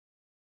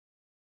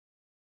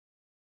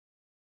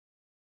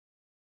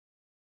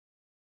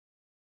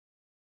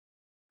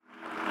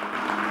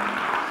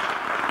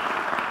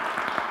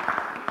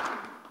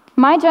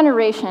My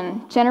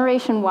generation,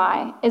 Generation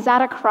Y, is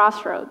at a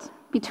crossroads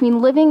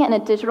between living in a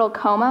digital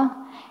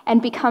coma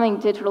and becoming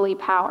digitally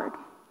powered.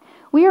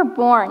 We are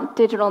born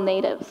digital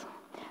natives.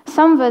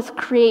 Some of us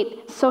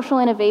create social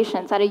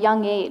innovations at a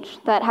young age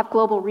that have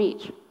global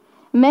reach.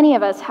 Many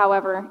of us,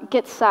 however,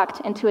 get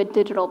sucked into a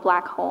digital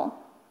black hole.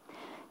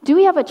 Do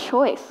we have a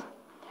choice?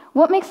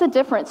 What makes the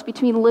difference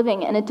between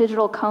living in a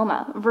digital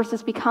coma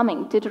versus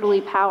becoming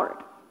digitally powered?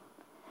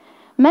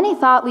 Many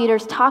thought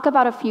leaders talk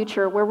about a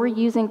future where we're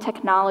using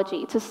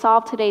technology to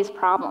solve today's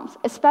problems,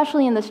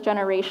 especially in this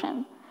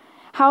generation.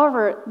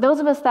 However, those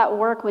of us that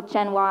work with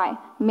Gen Y,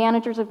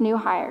 managers of new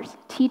hires,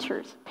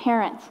 teachers,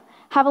 parents,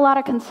 have a lot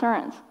of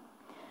concerns.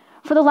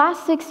 For the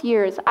last 6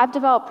 years, I've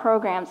developed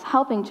programs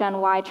helping Gen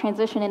Y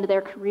transition into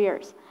their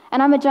careers,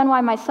 and I'm a Gen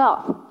Y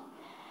myself.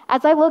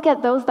 As I look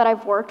at those that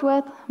I've worked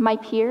with, my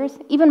peers,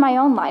 even my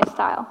own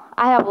lifestyle,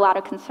 I have a lot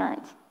of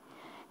concerns.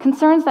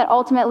 Concerns that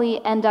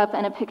ultimately end up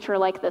in a picture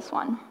like this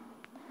one.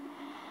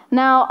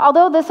 Now,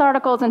 although this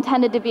article is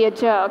intended to be a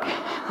joke,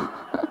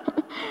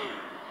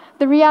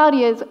 the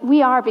reality is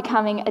we are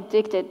becoming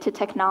addicted to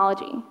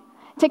technology.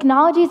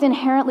 Technology is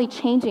inherently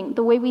changing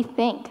the way we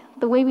think,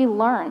 the way we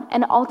learn,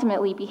 and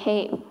ultimately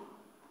behave.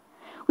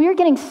 We are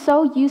getting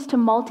so used to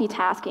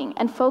multitasking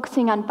and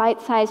focusing on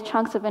bite-sized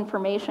chunks of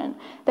information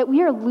that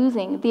we are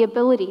losing the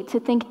ability to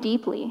think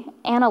deeply,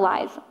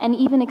 analyze, and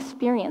even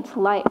experience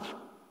life.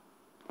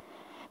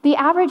 The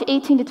average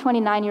 18 to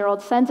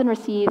 29-year-old sends and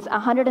receives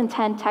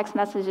 110 text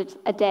messages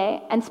a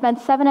day and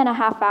spends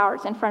 7.5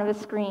 hours in front of a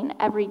screen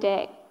every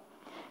day.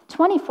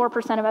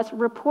 24% of us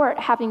report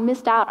having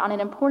missed out on an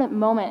important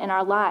moment in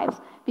our lives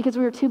because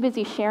we were too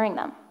busy sharing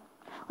them.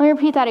 Let me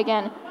repeat that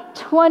again.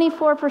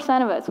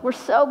 24% of us were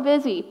so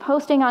busy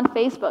posting on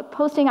Facebook,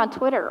 posting on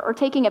Twitter, or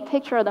taking a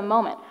picture of the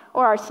moment,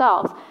 or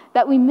ourselves,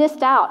 that we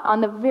missed out on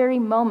the very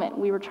moment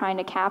we were trying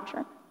to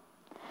capture.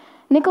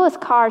 Nicholas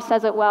Carr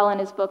says it well in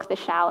his book, The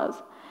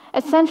Shallows.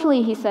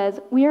 Essentially, he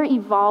says, we are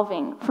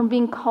evolving from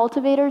being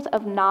cultivators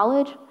of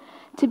knowledge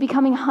to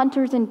becoming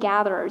hunters and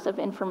gatherers of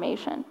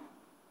information.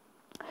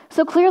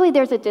 So clearly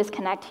there's a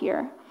disconnect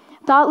here.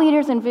 Thought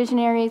leaders and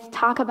visionaries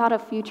talk about a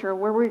future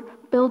where we're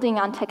building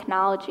on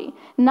technology,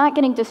 not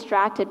getting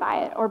distracted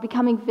by it or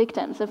becoming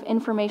victims of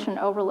information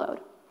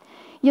overload.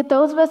 Yet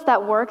those of us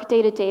that work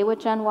day to day with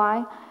Gen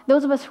Y,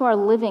 those of us who are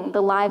living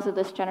the lives of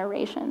this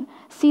generation,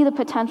 see the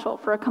potential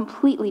for a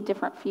completely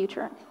different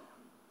future.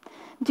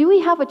 Do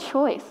we have a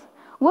choice?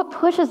 What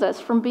pushes us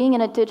from being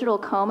in a digital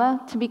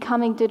coma to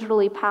becoming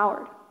digitally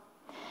powered?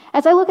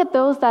 As I look at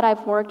those that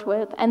I've worked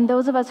with and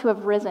those of us who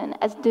have risen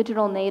as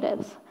digital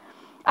natives,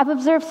 I've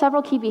observed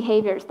several key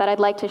behaviors that I'd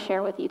like to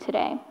share with you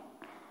today.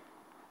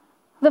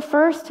 The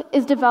first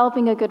is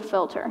developing a good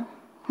filter.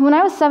 When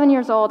I was 7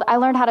 years old, I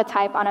learned how to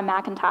type on a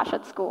Macintosh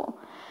at school.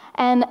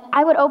 And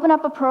I would open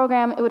up a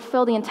program, it would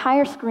fill the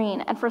entire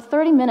screen, and for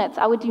 30 minutes,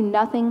 I would do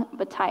nothing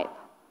but type.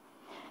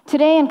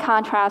 Today, in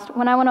contrast,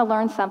 when I want to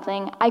learn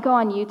something, I go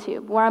on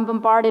YouTube, where I'm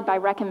bombarded by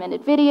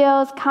recommended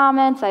videos,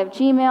 comments, I have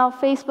Gmail,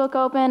 Facebook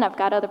open, I've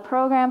got other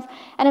programs,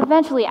 and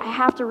eventually I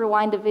have to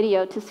rewind the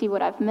video to see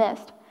what I've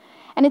missed.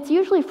 And it's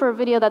usually for a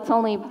video that's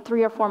only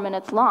 3 or 4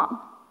 minutes long.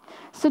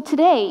 So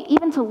today,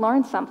 even to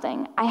learn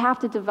something, I have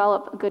to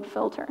develop a good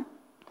filter.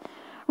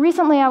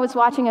 Recently, I was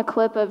watching a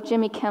clip of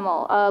Jimmy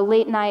Kimmel, a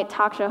late-night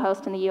talk show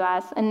host in the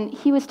US, and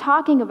he was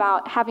talking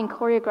about having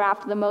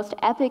choreographed the most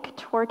epic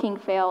twerking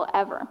fail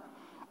ever.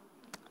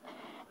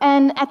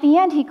 And at the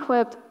end, he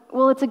quipped,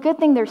 well, it's a good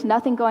thing there's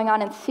nothing going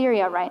on in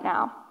Syria right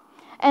now.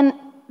 And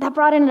that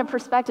brought it into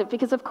perspective,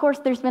 because of course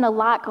there's been a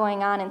lot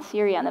going on in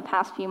Syria in the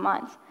past few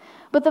months.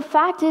 But the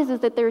fact is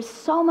that there's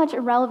so much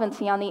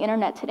irrelevancy on the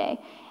internet today,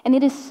 and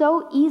it is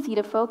so easy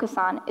to focus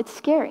on, it's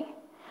scary.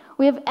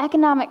 We have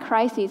economic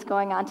crises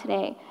going on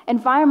today,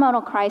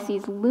 environmental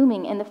crises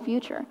looming in the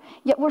future,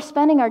 yet we're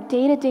spending our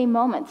day-to-day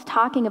moments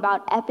talking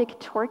about epic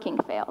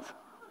twerking fails.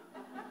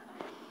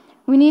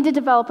 We need to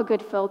develop a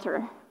good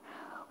filter.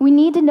 We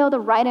need to know the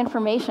right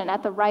information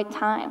at the right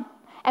time,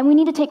 and we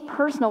need to take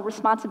personal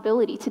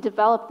responsibility to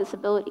develop this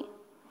ability.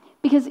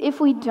 Because if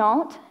we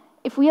don't,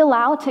 if we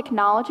allow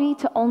technology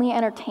to only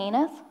entertain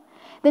us,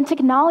 then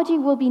technology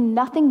will be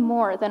nothing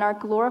more than our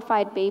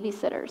glorified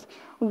babysitters,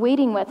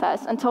 waiting with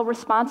us until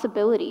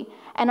responsibility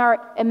and our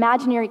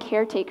imaginary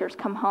caretakers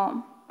come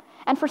home.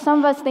 And for some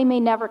of us, they may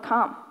never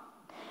come.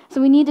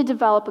 So we need to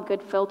develop a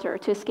good filter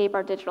to escape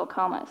our digital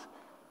comas.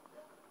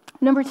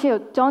 Number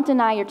 2, don't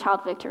deny your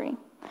child victory.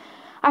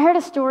 I heard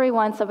a story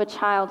once of a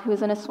child who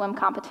was in a swim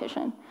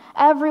competition.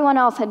 Everyone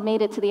else had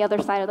made it to the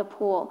other side of the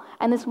pool,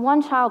 and this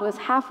one child was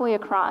halfway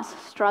across,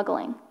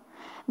 struggling.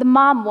 The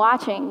mom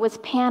watching was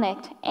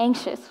panicked,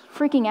 anxious,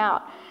 freaking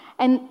out,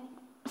 and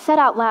said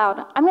out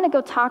loud, I'm going to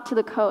go talk to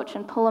the coach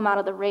and pull him out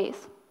of the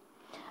race.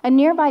 A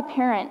nearby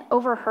parent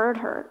overheard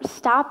her,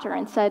 stopped her,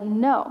 and said,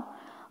 no,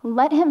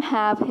 let him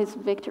have his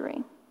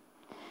victory.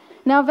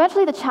 Now,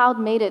 eventually the child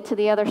made it to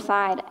the other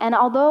side, and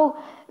although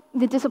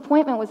the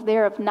disappointment was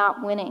there of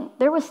not winning,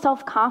 there was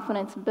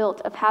self-confidence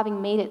built of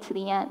having made it to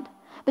the end.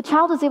 The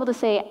child was able to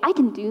say, I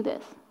can do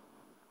this.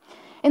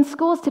 In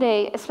schools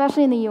today,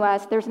 especially in the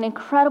US, there's an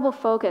incredible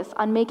focus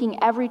on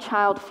making every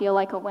child feel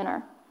like a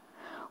winner.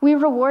 We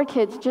reward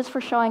kids just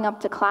for showing up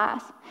to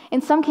class.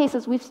 In some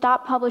cases, we've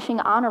stopped publishing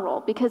honor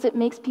roll because it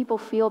makes people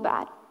feel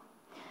bad.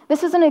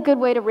 This isn't a good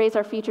way to raise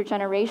our future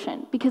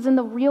generation, because in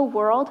the real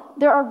world,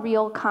 there are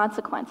real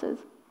consequences.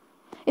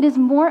 It is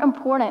more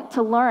important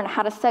to learn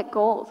how to set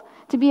goals,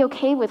 to be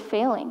okay with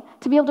failing,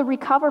 to be able to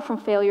recover from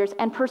failures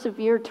and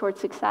persevere towards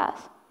success.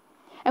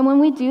 And when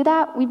we do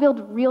that, we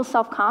build real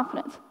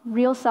self-confidence,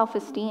 real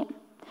self-esteem.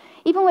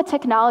 Even with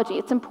technology,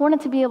 it's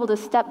important to be able to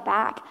step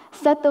back,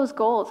 set those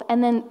goals,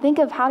 and then think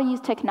of how to use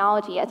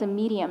technology as a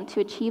medium to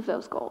achieve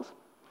those goals.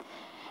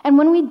 And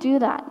when we do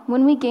that,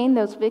 when we gain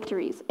those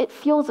victories, it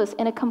fuels us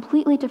in a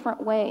completely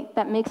different way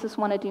that makes us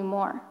want to do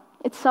more.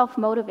 It's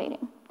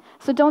self-motivating.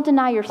 So don't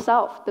deny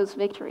yourself those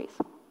victories.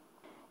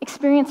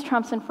 Experience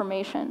trumps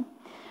information.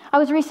 I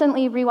was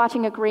recently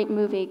rewatching a great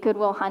movie, Good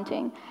Will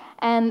Hunting,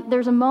 and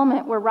there's a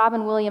moment where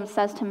Robin Williams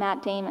says to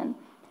Matt Damon,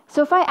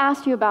 "So if I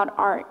asked you about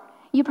art,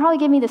 you'd probably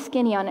give me the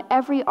skinny on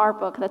every art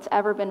book that's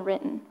ever been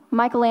written.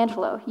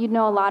 Michelangelo, you'd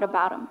know a lot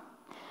about him.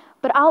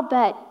 But I'll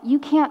bet you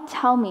can't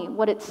tell me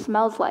what it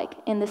smells like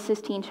in the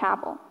Sistine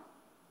Chapel."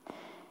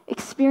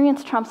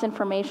 Experience trumps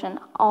information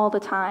all the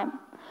time.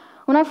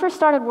 When I first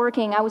started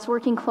working, I was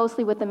working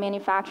closely with the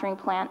manufacturing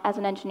plant as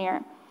an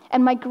engineer,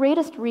 and my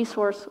greatest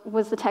resource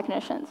was the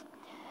technicians.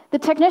 The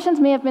technicians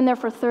may have been there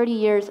for 30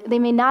 years, they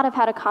may not have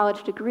had a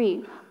college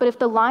degree, but if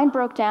the line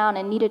broke down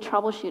and needed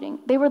troubleshooting,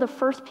 they were the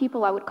first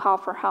people I would call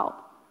for help.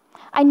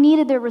 I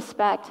needed their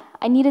respect,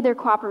 I needed their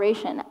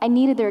cooperation, I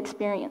needed their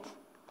experience.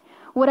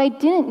 What I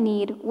didn't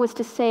need was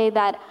to say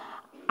that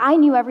I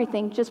knew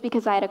everything just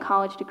because I had a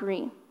college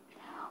degree.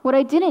 What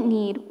I didn't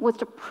need was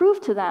to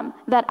prove to them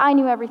that I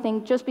knew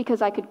everything just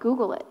because I could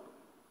Google it.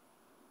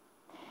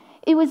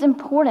 It was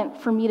important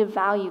for me to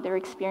value their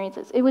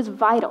experiences. It was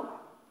vital.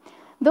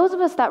 Those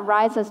of us that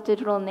rise as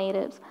digital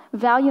natives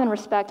value and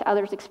respect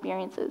others'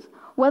 experiences,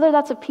 whether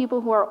that's of people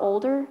who are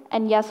older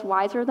and yes,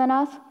 wiser than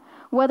us,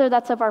 whether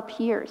that's of our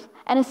peers,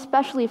 and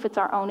especially if it's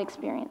our own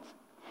experience.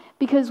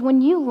 Because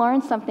when you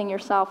learn something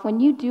yourself, when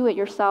you do it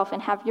yourself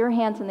and have your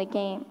hands in the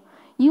game,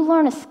 you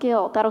learn a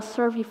skill that'll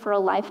serve you for a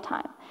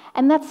lifetime.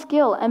 And that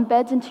skill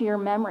embeds into your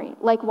memory,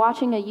 like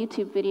watching a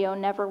YouTube video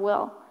never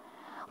will,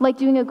 like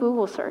doing a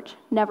Google search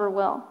never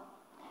will.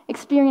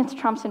 Experience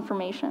trumps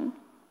information.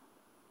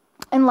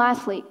 And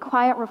lastly,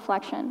 quiet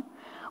reflection.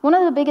 One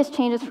of the biggest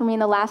changes for me in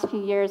the last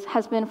few years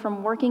has been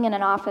from working in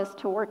an office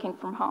to working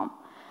from home.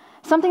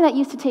 Something that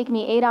used to take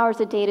me 8 hours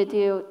a day to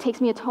do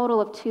takes me a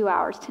total of 2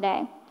 hours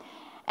today.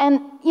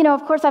 And,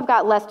 of course, I've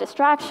got less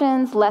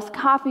distractions, less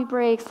coffee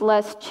breaks,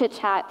 less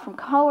chit-chat from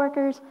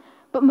coworkers,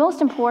 but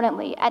most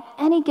importantly, at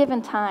any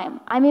given time,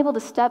 I'm able to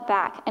step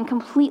back and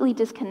completely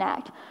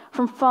disconnect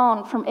from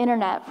phone, from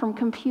internet, from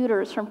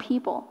computers, from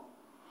people.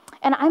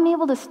 And I'm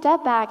able to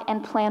step back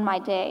and plan my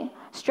day,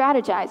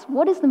 strategize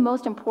what is the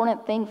most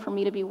important thing for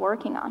me to be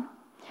working on.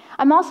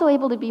 I'm also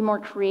able to be more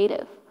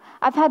creative.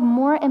 I've had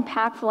more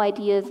impactful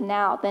ideas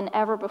now than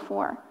ever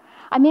before.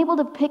 I'm able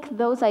to pick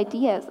those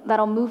ideas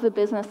that'll move the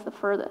business the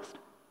furthest.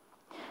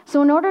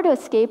 So in order to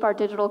escape our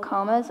digital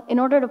comas, in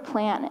order to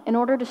plan, in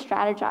order to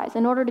strategize,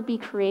 in order to be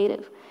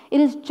creative,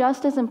 it is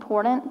just as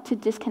important to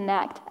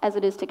disconnect as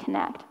it is to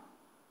connect.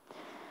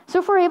 So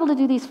if we're able to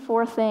do these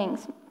 4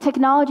 things,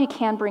 technology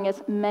can bring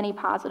us many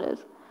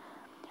positives.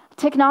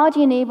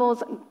 Technology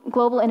enables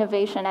global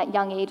innovation at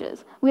young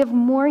ages. We have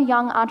more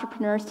young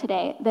entrepreneurs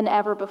today than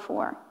ever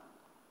before.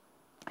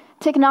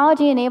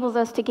 Technology enables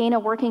us to gain a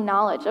working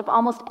knowledge of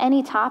almost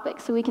any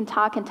topic so we can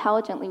talk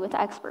intelligently with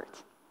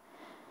experts.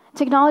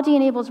 Technology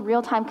enables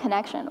real-time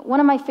connection. One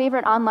of my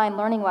favorite online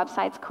learning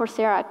websites,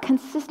 Coursera,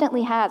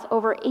 consistently has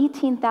over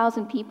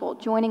 18,000 people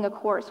joining a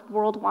course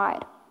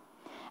worldwide.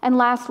 And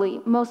lastly,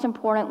 most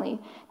importantly,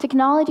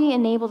 technology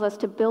enables us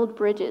to build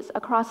bridges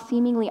across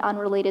seemingly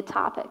unrelated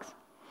topics.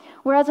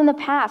 Whereas in the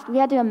past, we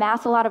had to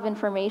amass a lot of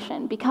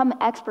information, become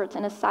experts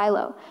in a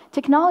silo,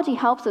 technology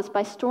helps us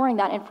by storing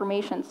that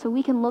information so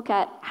we can look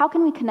at how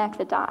can we connect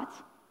the dots.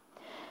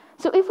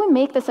 So if we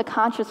make this a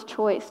conscious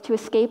choice to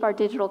escape our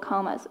digital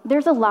comas,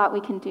 there's a lot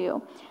we can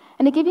do.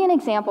 And to give you an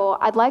example,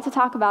 I'd like to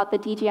talk about the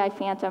DJI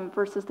Phantom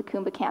versus the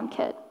KumbaCam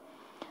kit.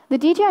 The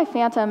DJI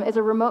Phantom is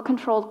a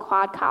remote-controlled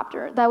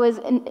quadcopter that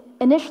was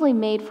initially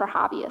made for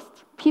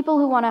hobbyists, people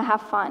who want to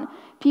have fun,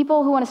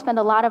 people who want to spend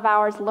a lot of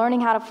hours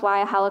learning how to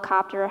fly a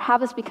helicopter, have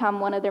this become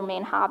one of their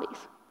main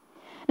hobbies.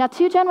 Now,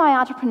 2 Gen Y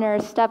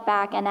entrepreneurs stepped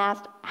back and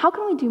asked, how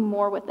can we do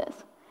more with this?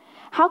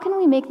 How can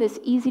we make this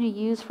easy to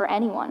use for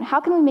anyone?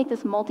 How can we make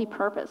this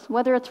multi-purpose,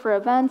 whether it's for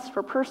events,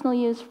 for personal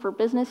use, for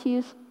business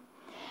use?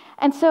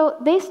 And so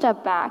they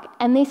stepped back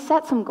and they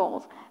set some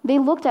goals. They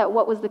looked at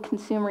what was the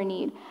consumer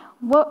need,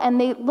 and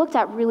they looked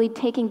at really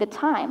taking the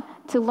time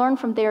to learn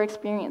from their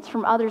experience,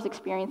 from others'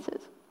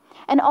 experiences.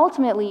 And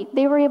ultimately,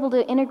 they were able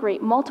to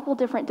integrate multiple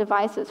different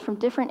devices from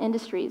different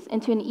industries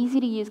into an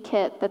easy-to-use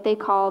kit that they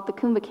call the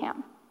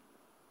KumbaCam.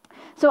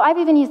 So I've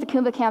even used the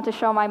KumbaCam to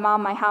show my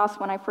mom my house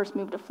when I first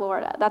moved to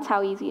Florida. That's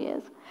how easy it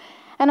is.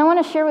 And I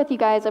want to share with you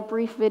guys a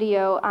brief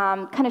video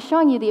kind of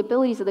showing you the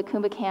abilities of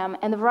the Cam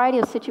and the variety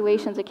of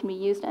situations it can be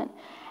used in.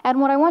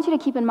 And what I want you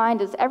to keep in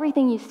mind is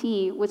everything you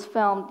see was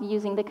filmed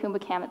using the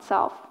Cam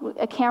itself,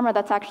 a camera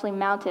that's actually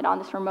mounted on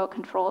this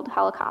remote-controlled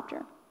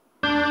helicopter.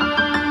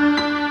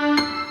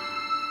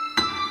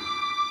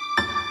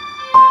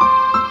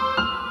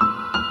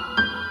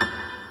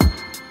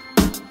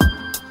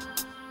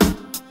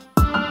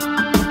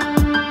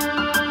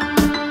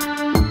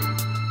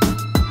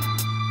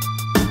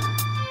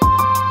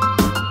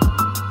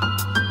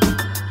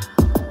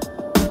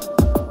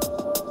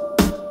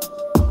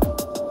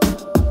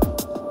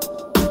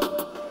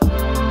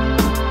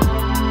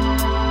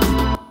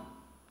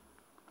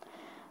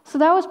 So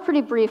that was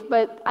pretty brief,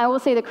 but I will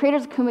say the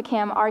creators of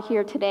Cam are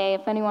here today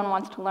if anyone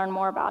wants to learn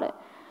more about it.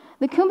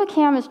 The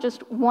Cam is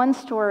just one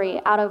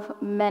story out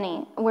of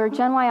many where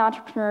Gen Y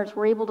entrepreneurs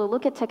were able to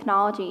look at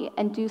technology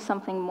and do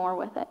something more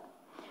with it.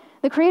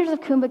 The creators of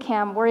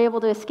Cam were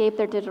able to escape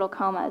their digital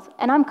comas,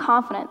 and I'm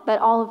confident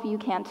that all of you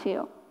can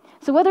too.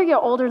 So whether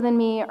you're older than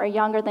me or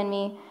younger than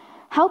me,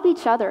 help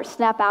each other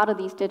snap out of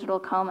these digital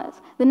comas.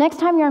 The next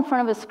time you're in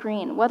front of a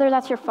screen, whether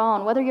that's your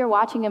phone, whether you're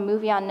watching a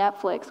movie on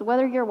Netflix,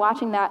 whether you're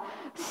watching that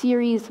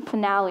series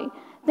finale,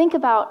 think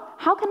about,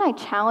 how can I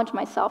challenge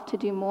myself to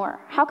do more?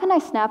 How can I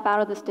snap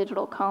out of this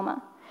digital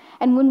coma?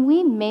 And when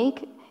we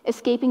make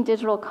escaping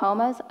digital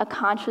comas a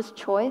conscious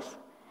choice,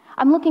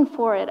 I'm looking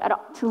forward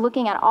to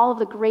looking at all of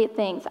the great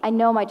things I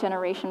know my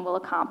generation will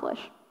accomplish.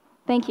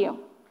 Thank you.